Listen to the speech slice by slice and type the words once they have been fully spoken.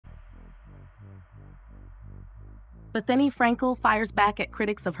Bethany Frankel fires back at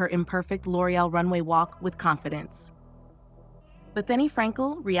critics of her imperfect L'Oreal runway walk with confidence. Bethany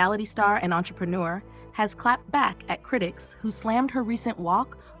Frankel, reality star and entrepreneur, has clapped back at critics who slammed her recent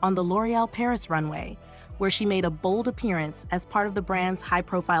walk on the L'Oreal Paris runway, where she made a bold appearance as part of the brand's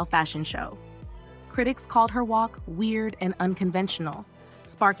high-profile fashion show. Critics called her walk weird and unconventional,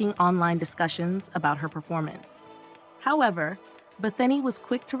 sparking online discussions about her performance. However, Bethany was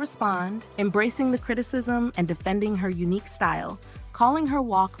quick to respond, embracing the criticism and defending her unique style, calling her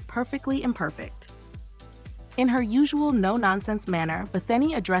walk perfectly imperfect. In her usual no-nonsense manner,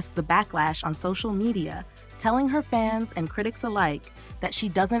 Bethany addressed the backlash on social media, telling her fans and critics alike that she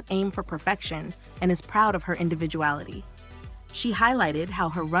doesn't aim for perfection and is proud of her individuality. She highlighted how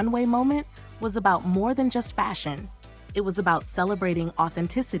her runway moment was about more than just fashion. It was about celebrating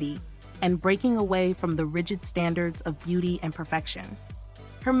authenticity and breaking away from the rigid standards of beauty and perfection.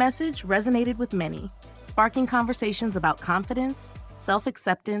 Her message resonated with many, sparking conversations about confidence,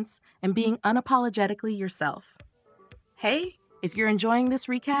 self-acceptance, and being unapologetically yourself. Hey, if you're enjoying this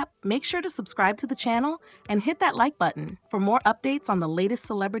recap, make sure to subscribe to the channel and hit that like button for more updates on the latest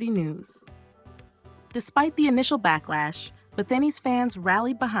celebrity news. Despite the initial backlash, Bethany's fans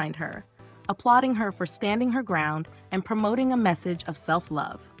rallied behind her, applauding her for standing her ground and promoting a message of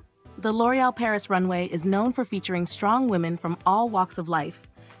self-love. The L'Oreal Paris runway is known for featuring strong women from all walks of life,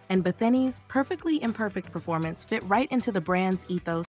 and Bethany's perfectly imperfect performance fit right into the brand's ethos.